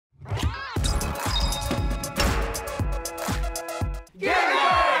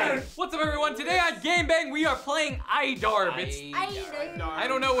everyone? Today on Game Bang we are playing iDARB. I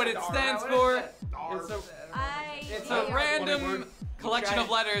don't know what it stands for. It's a random collection of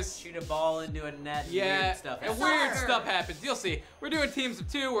letters. Shoot a ball into a net. Yeah, and weird stuff happens. You'll see. We're doing teams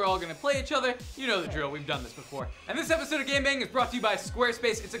of 2. We're all gonna play each other. You know the drill. We've done this before. And this episode of Game Bang is brought to you by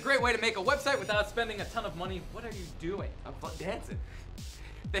Squarespace. It's a great way to make a website without spending a ton of money. What are you doing? I'm dancing.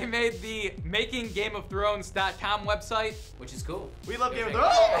 They made the MakingGameOfThrones.com website, which is cool. We love Game of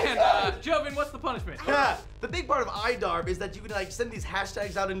Thrones. And Joven, what's the punishment? Yeah, the big part of iDARB is that you can like send these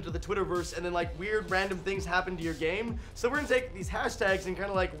hashtags out into the Twitterverse, and then like weird random things happen to your game. So we're gonna take these hashtags and kind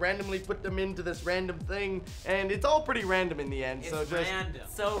of like randomly put them into this random thing, and it's all pretty random in the end. It's so just random.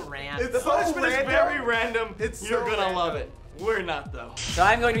 So random. the punishment is very random. You're gonna love it. We're not though. So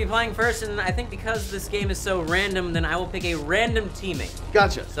I'm going to be playing first, and I think because this game is so random, then I will pick a random teammate.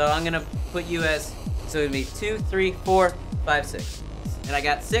 Gotcha. So I'm gonna put you as, so it'd be 2, 3, 4, 5, 6. And I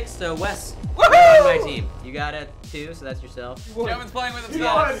got 6, so Wes, you're on my team. You got a 2, so that's yourself. Joven's playing with You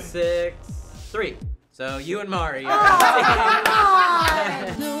himself. got 6, 3. So you and Mari. Don't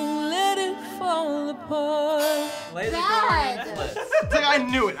let it fall apart. Laser Bad. It's like I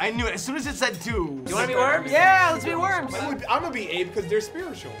knew it. As soon as it said 2. You wanna be worms? Yeah, let's be worms. I'm gonna be Abe because they're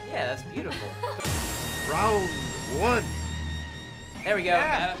spiritual. Yeah, that's beautiful. Round 1. There we go.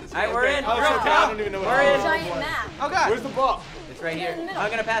 Yeah. Alright, we're in. Oh, We're it's on okay. top. I don't even know what We're it in. is. Giant map. Oh god. Where's the ball? It's right here. in the middle. I'm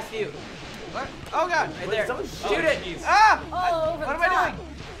gonna pass to you. What? Oh god. Right there. someone Shoot it. Ah! Oh, over What the am I top. doing?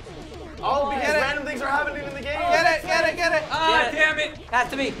 Oh, because Get it. random things are happening in the game. Get it. Ah, Get it. damn it! Pass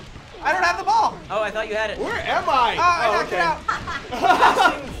to me. I don't have the ball. Oh, I thought you had it. Where am I? I knocked it out.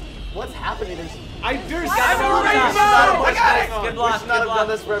 What's happening? There's There's Got it. a Good rainbow! block. I got it. Good We block. should not Good have done block.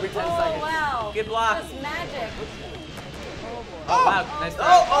 this for every 10 Oh, seconds. wow. Good block. That's magic. Oh, wow. Nice throw.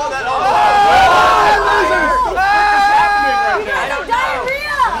 Happening right now. I don't know.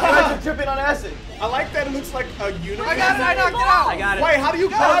 Diarrhea! You guys are tripping on acid. I like that it looks like a universe. I got it. I knocked it out. I got it. Wait, how do you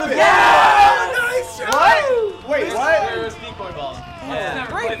grab it? Yes! Nice shot! What? Wait, what? There's decoy balls. Yeah.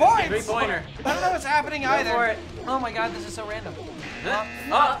 3 points. 3-pointer. I don't know what's happening Go either. for it. Oh my god, this is so random.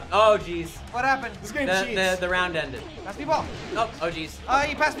 Oh, jeez. What happened? This game cheats. The round ended. Pass me ball. Oh, jeez.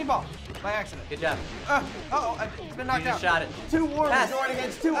 You passed me ball by accident. Good job. It's been knocked You just out. shot it. 2 warriors Pass. going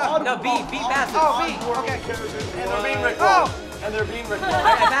against 2 No, audible. B passes. Oh, B. Okay. And they're being recorded. Oh. And they're being I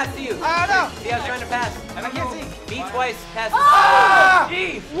recorded. passed to you. No. See, I was trying to pass. I can't see. B twice. Pass. Ah!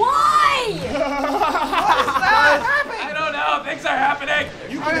 Jeez. Why? I don't know. Things are happening.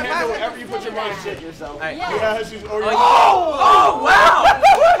 You can handle whatever you put your mind to. Shit yourself. All right. Yeah. Yeah, she's or Oh, wow.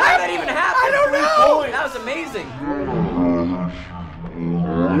 How did that even happen? I don't know. That was amazing.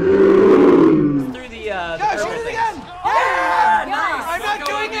 Through the Go, shoot it again. Yeah, nice. I'm not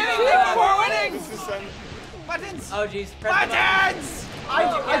doing Go, anything go. before winning. This is some. Buttons. Oh, jeez. Press the button. Buttons. I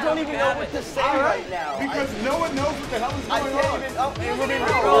don't even know what to say right now. Because no one knows what the hell is I going can't on. even. Oh, and we're being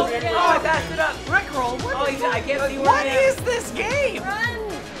Rickroll. recorded. Oh, I passed it up. Rickroll. Oh, I can't see where What I am. is this game? Run.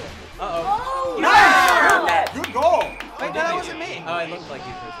 Uh-oh. Oh, Nice! Good goal. Wait, no, that wasn't me. Oh, it looked like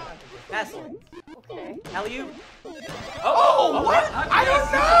you for a second. Pass it. Okay. Alley-oop. Oh, what? I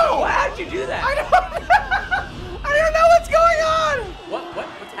don't know. How'd you do that? I don't know what's going on.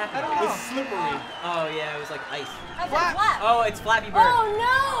 What's happening? I don't know. It's slippery. Oh, yeah, it was like ice. That's Flat. flat. Oh, it's Flappy Bird. Oh,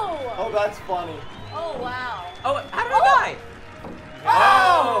 no. Oh, that's funny. Oh, wow. Oh, how did I die?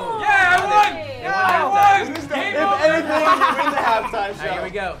 Oh. Yeah, I won. Hey. This is the Game If over. anything, we win the halftime All right, show. here we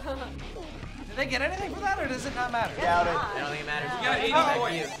go. Did they get anything for that, or does it not matter? Doubt it. I don't think it matters. You got 80 Back to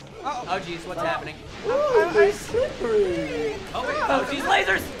points. you. Uh-oh. Oh, jeez, what's happening? Ooh, they're slippery. Oh, wait. Oh, jeez,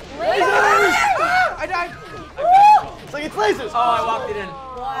 lasers. I died. It's like it's lasers. Oh, I walked it in.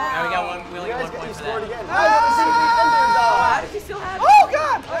 Wow. Now we got one. We only You got guys 1 point you for scored that. again. I want to see the enders. How did you still have it? Oh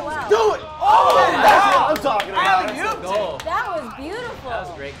god. Oh, wow. Do it. Oh, That's what I'm talking about. Alley-oop. Goal. That was beautiful. That was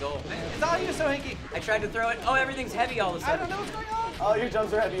a great goal. It's all you, Sohinky. I tried to throw it. Oh, everything's heavy all of a I sudden. don't know what's going on. Oh, your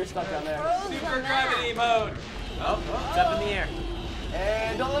jumps are heavy. You're stuck down there. Froze the Super map. gravity mode. Oh, it's up in the air.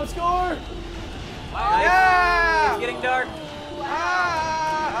 And don't let him score. Nice. Yeah. It's getting dark.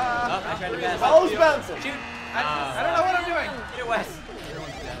 Ah. Oh, I tried to pass. Ball's bouncing. Shoot. I don't know what I'm doing. Get it, Wes.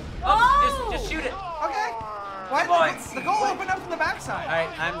 Oh. Oh, just shoot it. Okay. Why? Points. The goal opened up from the backside. All right,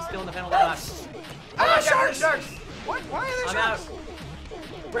 I'm still in the penalty box. Sharks. Sharks. What? Why are there I'm sharks?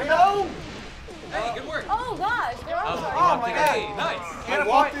 out. Bring it home. Hey, good work. Oh, gosh. They're all Oh, sharks. Oh my god. Hey, nice. Get I a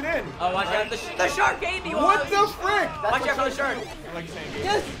walked point. it in. Oh, watch out. The shark ate me. What the frick? Watch out for the shark. I like saying game.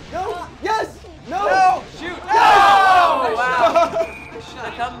 Yes. No. Yes. No. No. Shoot. Oh, wow.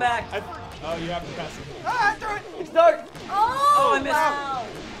 The comeback. Oh, you have to pass it. Ah, I threw it. It's dark. Oh, I missed. wow.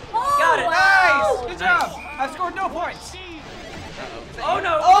 Oh, Got it. Nice. wow. Good Nice. job. I've scored no points. Oh,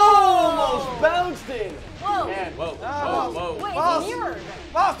 no. Oh Balls bounced in. Whoa. Man. Whoa, whoa, whoa. Wait, Balls. it's mirrored.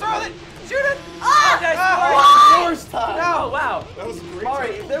 Balls, throw it. Shoot it. Ah! First time. Oh, wow. That was a great. Mari,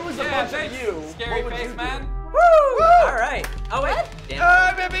 if there was a Yeah, bunch of thanks, you, scary what would face you man. Woo! All right. Oh, wait. What?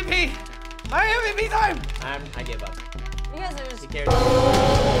 Damn. MVP. My MVP time. I gave up. You guys are just. He cared.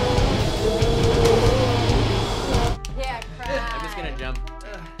 Yeah, crap. I'm just gonna jump.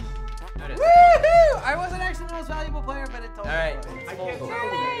 Notice. Woohoo! I wasn't actually the most valuable player, but it told All right. I can't tell.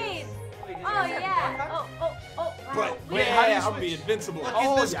 Great. Oh, yeah. Oh. But Yeah, wait, how do you I'm be invincible? Look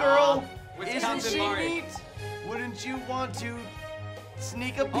Oh, at this yeah. girl. Isn't Wisconsin she Mari. neat? Wouldn't you want to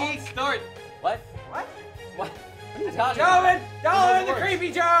sneak a Oh, peek? start. What? What? What? Talking Joven, dollar in the works.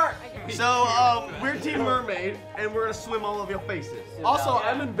 creepy jar. So, we're Team Mermaid, and we're gonna swim all of your faces. Also, Yeah.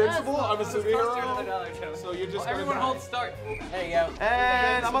 I'm invincible. I'm a Let's toast you another superhero. dollar, Joe. So you're just Everyone gonna hold start. There you go.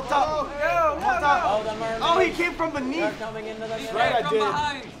 And I'm up top. Go, I'm up top. Oh, the mermaid. Oh, he came from They're beneath. coming into the He's right, I from did.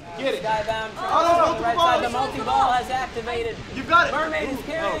 behind. get it. Skybound. Oh, there's multiple right side, the balls. multi-ball has activated. You got it. Mermaid is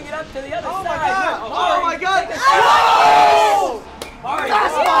carrying it up to the other Oh side. my god. Look, Oh my god. take a Oh! Mari,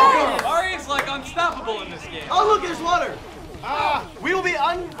 That's come my on. god. Ari's like unstoppable in this game. Oh, look, there's water. Ah, We will be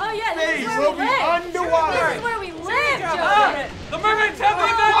Oh, yeah, this is unfazed. where will we be live. underwater. This is where we live, Joe. Joe. The mermaids have the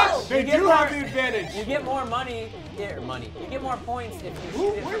advantage. They You get do more- have the advantage. You get more money. You get more points if you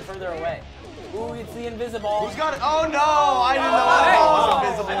shoot it from further away. Ooh, it's the invisible. Who's got it? Oh no, I didn't know that ball was And you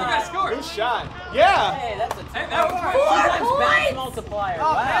invisible. guys scored. Good shot. Yeah. Hey, that's a Hey, that was two great. times bounce points? multiplier.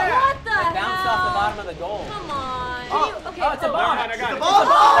 Oh, wow. man. What the It bounced off the hell? bottom of the goal. Come on. Okay. Oh, it's a bomb. I got The it. ball.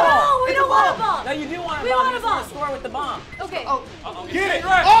 No, we It's don't a want a bomb. bomb. No, you do want a We bomb. want You a just want bomb. to score with the bomb. Okay. Oh, Get it.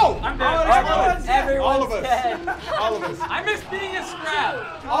 Right. Oh. I'm dead. Everyone's Everyone's All of us. dead. All of us. I miss being a scrap.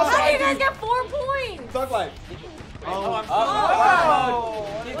 Also, How do I you guys do get 4 points? thug life. Oh, I'm Oh,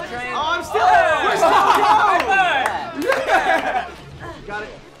 keep train. oh, I'm still. Hey. We're still High Yeah. Got it.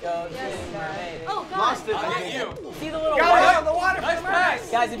 Go, Yes. Team Mermaid. Oh, God. Lost it. I'll get you. See the little Got white? it. The water Nice for the mermaid. pass.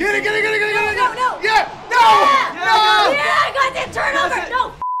 Guys, if Get it. you- Get it. Get it. Get it. Get it. No, no. Yeah. No. Yeah. No. Yeah, got that turnover.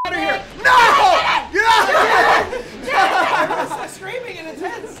 No. Out of here. No. Get out of here. Everyone's screaming and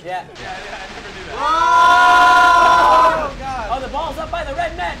intense. Yeah. Oh, God. Oh, the ball's up by the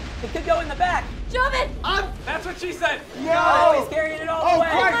red net. It could go in the back. Jump it. That's what she said. Oh, No. he's carrying it all Oh, the way.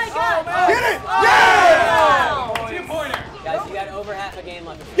 Christ. Oh, my God. Get it. Yeah. Wow. 2-pointer. Guys, you got over half a game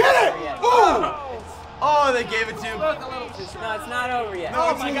left. It's Get not it. over yet. Ooh. Oh, they gave it to. No, it's not over yet. No,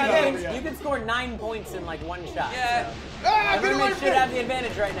 it's not over yet. You can score 9 points in like one shot. Yeah. Ah, The get away mermaid from should me. have the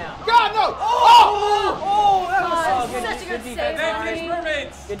advantage right now. God, no. Oh. Oh, that was Oh, good- such a good good defense, save, Mari. Thanks,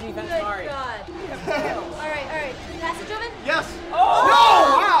 mermaids. Good defense, Good Mari. God. All right. Pass it, Joven. Yes. Oh! No.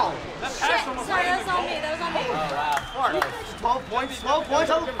 Wow. That Shit. pass almost Sorry, ran that was on into me. goal. That was on me. Oh, wow. Close. 12 points. 12 points.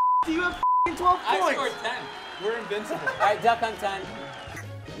 How the f do you have f***ing 12 I points? scored 10. We're invincible. All right, duck on 10.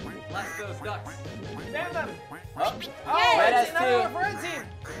 Bless those ducks. Damn them. Oh, Yes. red has Another 2. for a team.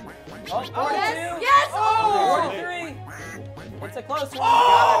 Oh, 42. Yes. Oh. 43. It's a close one.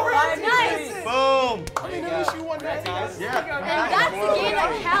 Oh, Five nice. degrees. Boom. I mean, at least you won that, guys. Yeah. And that's the game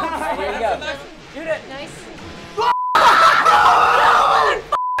that counts. There you go. Shoot it. Nice.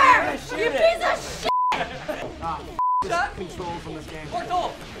 Shoot You it. piece of shit. Control from this game.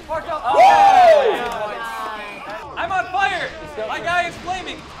 Portal. Oh! I'm on fire. My guy is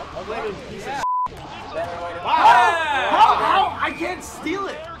flaming. Better way to How? I can't steal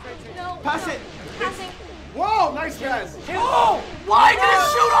it. No. Pass no. it. Passing. Whoa, nice pass. Oh! Why did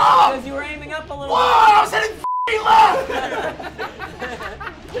it shoot off? Because you were aiming up a little Whoa! I was hitting f***ing left.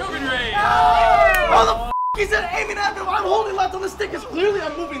 Joven Ray. How the f*** is it aiming at me? I'm holding left on the stick. Because clearly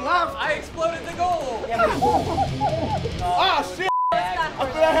I'm moving left. I exploded the goal. bit. Oh, shit. Back. I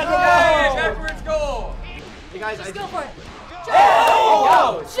had the Hey, ball. backwards goal. You guys, Just go for it.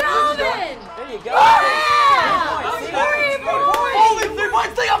 Oh! Joven. There you go. Yeah. 3 points. 3 points. Only 3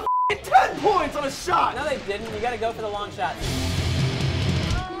 points. They got f***ing 10 points on a shot. No, they didn't. You got to go for the long shot.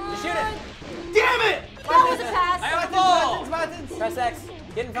 You shoot it. Damn it! That was a I pass. have a ball. Buttons. Press X.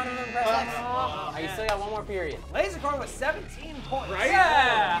 Get in front of him and press X. Oh, you still got one more period. Laser Core with 17 points. Right?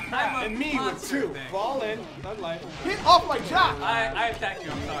 Yeah. I'm a And me with monster 2. thing. Ball in. Thug life. Get off my jock. I attacked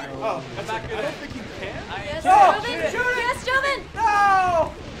you. I'm sorry. Oh, I'm not good I don't at think you can. Yes, No, Joven. shoot it. Yes, Joven.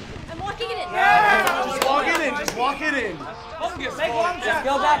 No! I'm walking it in. Just walk it in. Just walk it in. fungus. Make ball. long shot.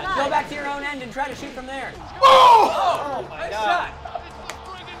 Go back to your own end and try to shoot from there. Oh, nice shot.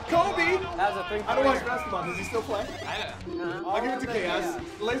 Kobe. That was a 3 I don't watch pointer. basketball. Does he still play? I know. I'll give it to Chaos.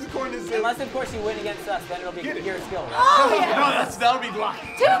 Laser corn is in. Unless, of course, you win against us, then it'll be Get it. pure skill. Right? Oh, yeah. No, that'll be luck.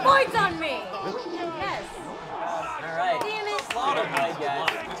 2 points on me. Yes. All right. Damn it. All right,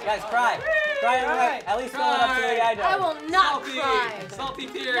 guys. Guys, cry. Cry. At least going up to the iDARB. I will not Salty. cry. Salty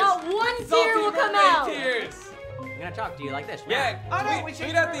tears. Not one tear Salty will come mermaid out. tears. I'm gonna talk to you like this. Yeah. Oh, no, we we should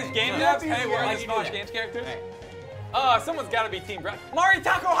tweet out these game Yeah. devs. Hey, we're Why'd the you do Smosh that? Games characters. Right. Someone's got to be Team Brett. Mari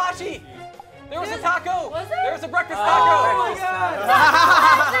Takahashi. There was a There's- taco. was there? There was a breakfast Oh taco. my God.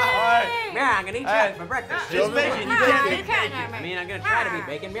 That's Yeah, I'm gonna eat that for breakfast. Just bacon. You can't eat bacon. I mean, I'm gonna try to be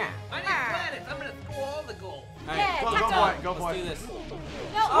bacon. Yeah. I need planets. I'm gonna score all the gold. All Yeah, right. Go taco. for it. Go for Let's do it. this.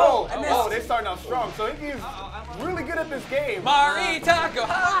 No. Oh, I missed. they're starting out strong. So he's really good at this game. Mari Taco.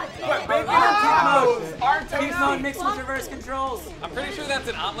 But bacon Oh, and tacos are Beef mode tasty. mixed with reverse controls. I'm pretty sure that's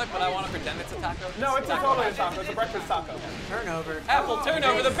an omelet, but I want to pretend it's a taco. No, it's a totally a taco. It's a breakfast taco. Turnover. Apple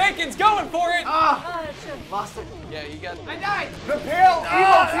turnover. The bacon's going for it. Oh, that should- Lost it. Yeah, you got. I died. The pale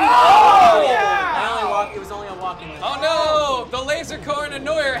evil team. Oh! It was only a walking. Oh no! The laser core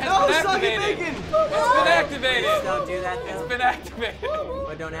annoyer has No, been suck it, activated. bacon. It's been activated. Don't do that It's though. been activated.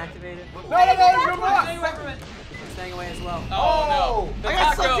 But don't activate it. No, good luck. I'm staying away as well. Oh no! The I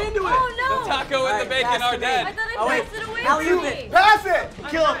got taco. sucked into it. Oh no. The taco and the Alright, bacon pass are to me. I dead. thought I Oh, wait. passed it away Now from you me. Pass it.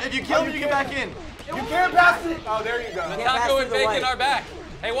 Kill him. If you kill him, you get back in. You can't pass it. Oh, there you go. The Can't pass taco through and the bacon white. are back.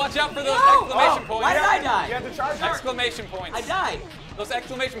 Hey, watch out for those No. exclamation points. Why did I You die? have to charge her. Exclamation points. I died. Those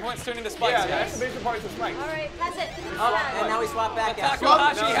exclamation points turn into spikes, Yeah, the guys. exclamation point is right. All right, pass it. Oh, and now we swap back out.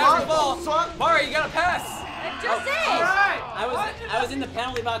 Takahashi No, has swap, the ball. swap. Mari, you gotta pass. I just did. I was in the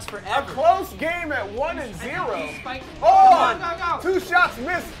penalty box A forever. close game at 1-0. Come Oh, on. 2 shots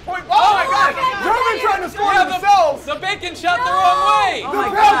missed. Point. Oh my God! German trying to score Yeah, themselves. the bacon shot the wrong way. Oh The my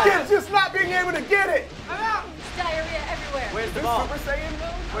pale God. kid's just not being able to get it. Diarrhea everywhere. Where's the This ball? Super Saiyan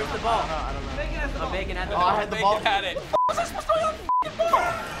though? Where's the ball? I don't know. Oh, bacon at the Oh, I ball. had the Bacon ball. had it.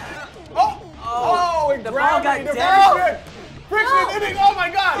 Oh, it the grabbed ball got me. The dead. friction. Friction hitting. Oh my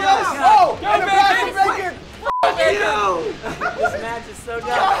God. Yes. Oh, Go, and the bacon. pass bacon. This match is so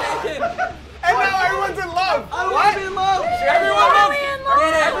dumb. Bacon. And now everyone's in love. I What? want to be in love. Everyone Are loves. we in love?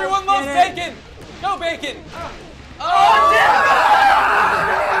 Get it. Everyone loves Get it. bacon. Go bacon. Oh,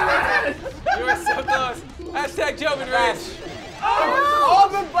 you were so close. Hashtag Joven Rich. All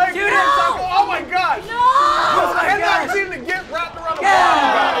the bacon. Shoot it. Oh my God. No. I cannot gosh. seem to get wrapped around the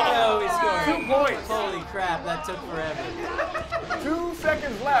Yeah! ball. No, we scored. 2 points. Holy crap, that took forever. 2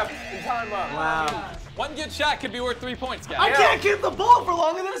 seconds left in time up. Wow. One good shot could be worth 3 points, I guys. can't keep the ball for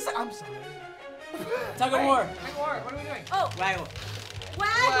longer than a second. I'm sorry. Tug of war. What are we doing? Oh, Waggle.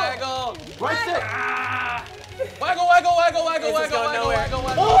 waggle. Waggle. Right there. Waggle, waggle, waggle, waggle, This is waggle, going waggle, nowhere. waggle,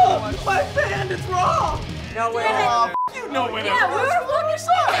 waggle, Oh, waggle. my band is wrong. No way. Oh, you know when Yeah, we were looking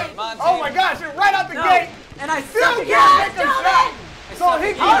for it. Come on, Oh team. my gosh, you're right out the No. gate. And I Still suck can't again. make a Joven. shot. So he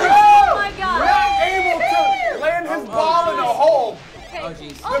Oh my God. not able to land his ball in a hole. Okay. Oh,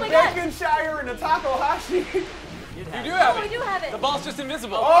 jeez. Oh The my God. Baconshire and the Takahashi. You do have Oh, we it. do have it. The ball's just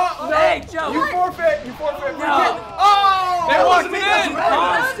invisible. Oh, no. Hey, Joe. You forfeit. You forfeit. No. Oh! They that walked wasn't it me, that's in. random.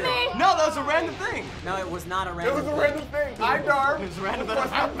 That was me. No, that was a random thing. No, it was not a It random. was a random thing. iDARB. It was random that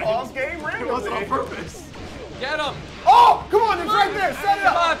What's happened. Paul's game randomly. It wasn't on purpose. Get him. Oh, come on, it's right there. Set it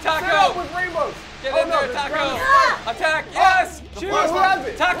up. Come on, Taco. Set it up with rainbows. Get Oh, in no, there, there's Taco. random- Ah. Attack. Yes. Shoot. Who has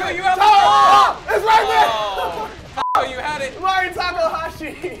it? Taco, you have the Oh, ball. it's right there. Oh. Taco, you had it. Mari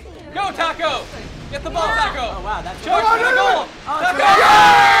Takahashi. Go, Taco. Get the ball, Taco. Oh, wow, that's Charge No, for no, the no, goal. Oh, Taco.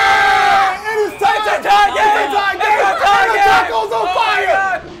 Yeah! It is time. It's a tie game. It's a tie game. It's a tie And the game. Taco's on Oh, my fire.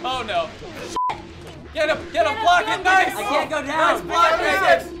 God. Oh, no. Get him. Get him. Block it. Nice. I can't go Nice down. block,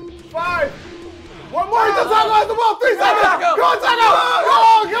 Six, Bacon. 5. One more. The Taco has the ball. 3 seconds. Taco. Go on, Taco.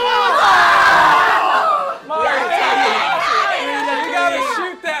 Oh, come on. Mari, you gotta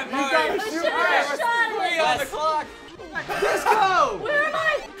shoot that, You Mari. gotta I shoot should've that. just shot it. 3 on the clock. Disco. Where am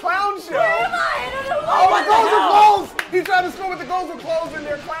I? Clown show. Where am I? I don't know. Oh, what the the goals hell? are closed. He tried to score with the goals are closed in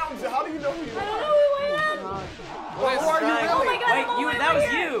their clown show. How do you know who you I don't are? know who I am. Well, who are you Right. Oh my really? God, Wait, I'm all the way that over was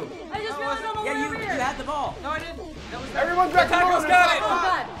here. you. I just realized I'm all the Yeah, way you over here. had the ball. Everyone's back to Taco's normal. got it. Oh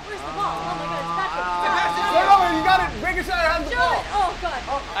God, where's the ball? Oh my God, it's Patrick. No, no, you got it. Baconshire has the Shoot ball. it. Oh God.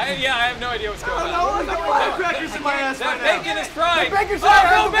 Yeah, I have no idea what's going No, on. I got firecrackers in my ass That right now. bacon is fried. Baconshire Oh,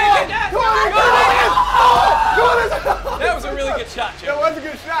 has go the bacon. ball. Come on, go Bacon. Oh, go on. That was a really good shot, That Joe. was a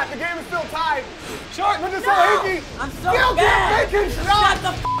good shot. The game is still tied. Short. Minnesota I'm so still bad. get bacon shot. Shut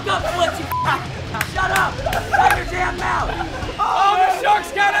the f up, Blitz, you Shut up. Shut your damn mouth. Oh, the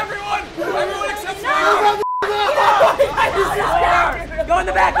Sharks got everyone. Everyone except for you. Go in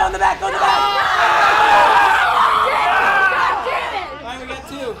the back, go in the back, go in the back. God damn it. All right, we got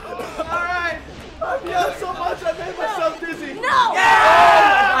 2. Alright. I've yelled so much I made myself dizzy. No.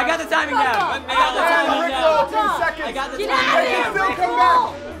 I got the timing down. Fuck I got the And timing Rick down. Roll, 2 seconds. I got the Get timing out of They here. can down. still come back.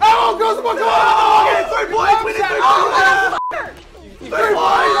 Oh, goes the ball. Come on. Okay, 3 points. We need 3 points. 3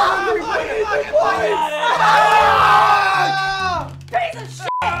 points. Piece of shit!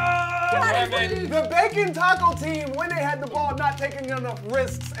 God, I Damn it. The bacon taco team, when they had the ball, not taking enough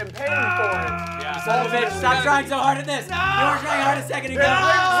risks and paying for it. Yeah. Son of a bitch, stop trying so hard at this. You were trying hard a second ago.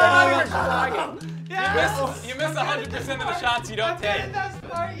 You miss 100% of the shots you don't take.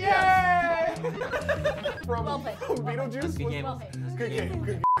 Yay! Well played. Beetlejuice? Good game. Well played. Good game.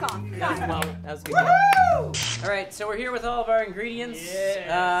 Good Cough. Well, that was a good game. All right, so we're here with all of our ingredients.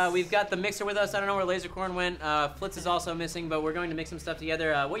 We've got the mixer with us. I don't know where Lasercorn went. Flitz is also missing, but we're going to mix some stuff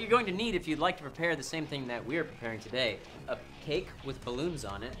together. What you're going to need if you'd like to prepare the same thing that we're preparing today: a cake with balloons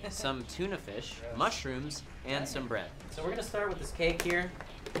on it, some tuna fish, mushrooms, and some bread. So we're gonna start with this cake here.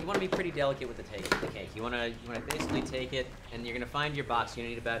 You want to be pretty delicate with the cake. You want to basically take it, and you're gonna find your box. You're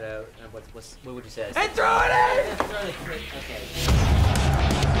gonna need about what would you say? And throw it in!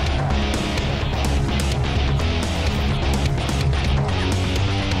 Okay.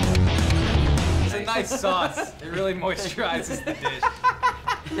 It's a nice sauce. It really moisturizes the dish.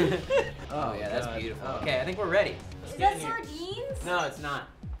 Oh yeah, that's beautiful. Okay, I think we're ready. Let's Is get that in here. sardines? No, it's not.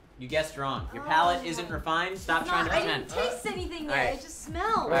 You guessed wrong. Your palate isn't refined. Stop trying to I pretend. didn't taste anything All yet. right. It just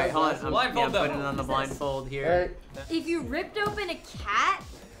smells. All right, hold on. I'm Blindfold putting it though. on the What is this? blindfold here. Alright. If you ripped open a cat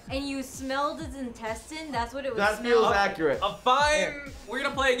and you smelled its intestine, that's what it would That smell. feels accurate. A fine. We're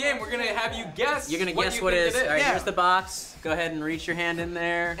gonna play a game. We're gonna have you guess. You're gonna what guess you what think it is. All right, Yeah. here's the box. Go ahead and reach your hand in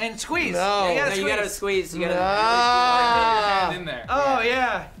there. And squeeze. No. You No, gotta you gotta squeeze. squeeze. You gotta. Hand in there. Oh,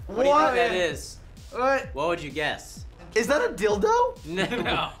 yeah. What do you think that is? What? What would you guess? Is that a dildo? No.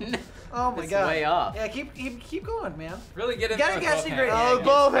 No. Oh, my It's God. way off. Yeah, keep going, man. Really get in Gotta there with guess both the hands. ingredient. Oh,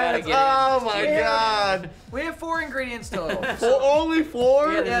 both gotta hands. get it. Oh my Yeah. god. We have 4 ingredients total. Well, only 4?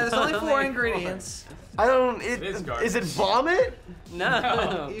 Yeah, Yeah, there's only 4 Only ingredients. I don't. It is garbage. Is it vomit?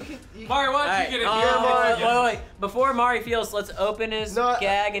 No. You can, Mari, why All don't right. you get in Oh, here? wait. Before Mari feels, let's open his No,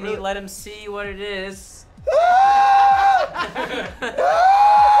 gag and really- let him see what it is.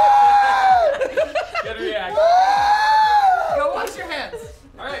 Good reaction. Go wash your hands.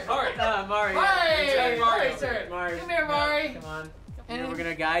 All right, Mari. Mari. Mari. Mari. Come here, Mari. Come on. Here, we're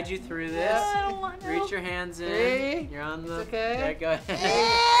gonna guide you through this. I don't want to. Reach your hands in. Three. You're on the. It's okay. All right, go ahead.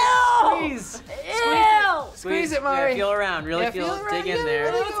 Squeeze. Ew! Squeeze it, Mari. Yeah, feel around. Really Yeah, feel around. dig in Yeah, there.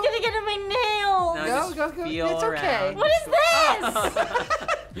 really It's gonna get in my nails. Now Go, just go. feel It's okay. around. What is this?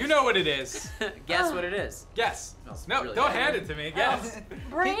 You know what it is. Guess what it is. Guess. No, really don't bad. hand it to me. Guess.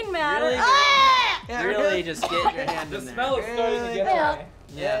 Brain matter. Really? Ah! Yeah, Really, just get your hand The in there. smell is starting to get Yeah. away.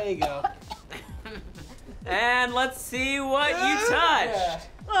 There you go. And let's see what you touched.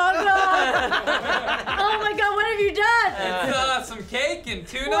 Oh god! Oh my god, what have you done? It's some cake and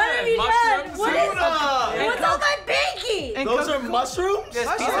tuna What have and you done? mushrooms. What is Tuna! What's on my pinky? And Those are Coca-Cola. mushrooms? There's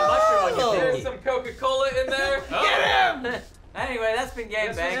a piece of mushroom on your There's pinky. some Coca-Cola in there. Get him! Anyway, that's been Game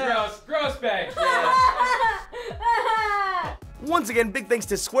This Bang. was gross. Gross bang. Once again, big thanks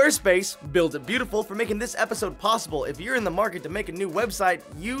to Squarespace, Build It Beautiful, for making this episode possible. If you're in the market to make a new website,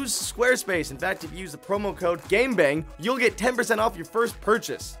 use Squarespace. In fact, if you use the promo code GameBang, you'll get 10% off your first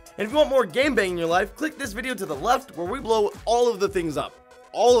purchase. And if you want more Game Bang in your life, click this video to the left where we blow all of the things up.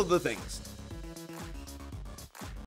 All of the things.